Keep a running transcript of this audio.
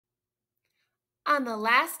On the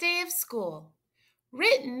Last Day of School,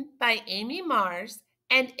 written by Aimee Mars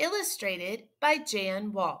and illustrated by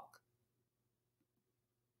Jan Walk.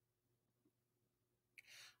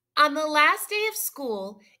 On the last day of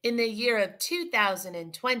school in the year of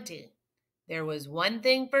 2020, there was one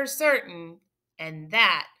thing for certain, and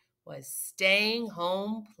that was staying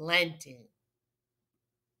home plenty.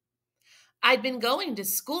 I'd been going to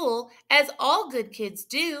school, as all good kids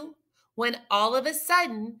do, when all of a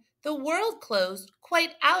sudden the world closed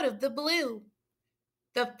quite out of the blue.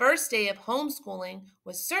 The first day of homeschooling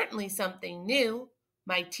was certainly something new.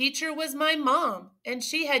 My teacher was my mom, and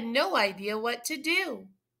she had no idea what to do.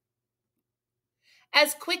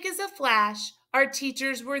 As quick as a flash, our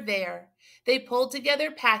teachers were there. They pulled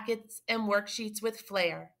together packets and worksheets with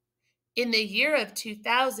flair. In the year of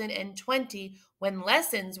 2020, when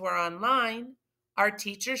lessons were online, our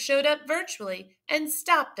teacher showed up virtually and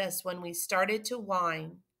stopped us when we started to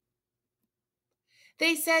whine.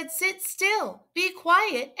 They said, "Sit still, be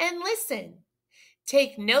quiet, and listen.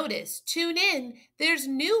 Take notice, tune in, there's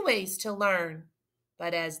new ways to learn."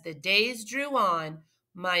 But as the days drew on,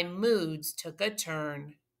 my moods took a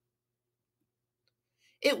turn.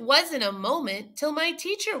 It wasn't a moment till my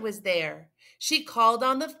teacher was there. She called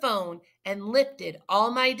on the phone and lifted all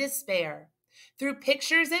my despair. Through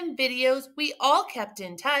pictures and videos, we all kept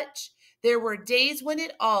in touch. There were days when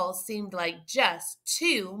it all seemed like just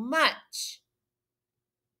too much.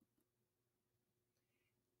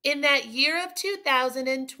 In that year of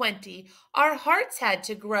 2020, our hearts had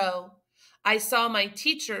to grow. I saw my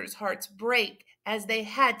teachers' hearts break as they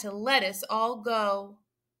had to let us all go.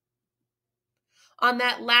 On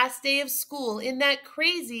that last day of school in that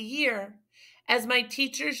crazy year, as my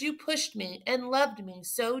teachers, you pushed me and loved me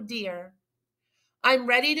so dear. I'm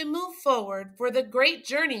ready to move forward for the great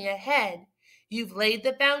journey ahead. You've laid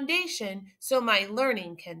the foundation so my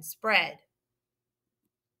learning can spread.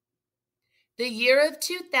 The year of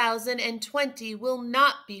 2020 will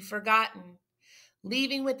not be forgotten.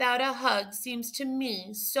 Leaving without a hug seems to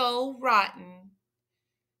me so rotten.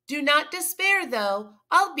 Do not despair, though.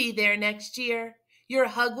 I'll be there next year. Your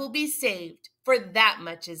hug will be saved, for that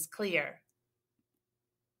much is clear.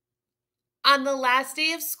 On the last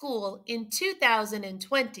day of school in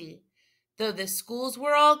 2020, though the schools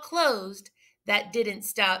were all closed, that didn't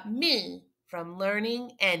stop me from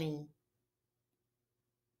learning any.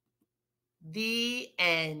 The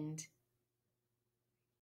end.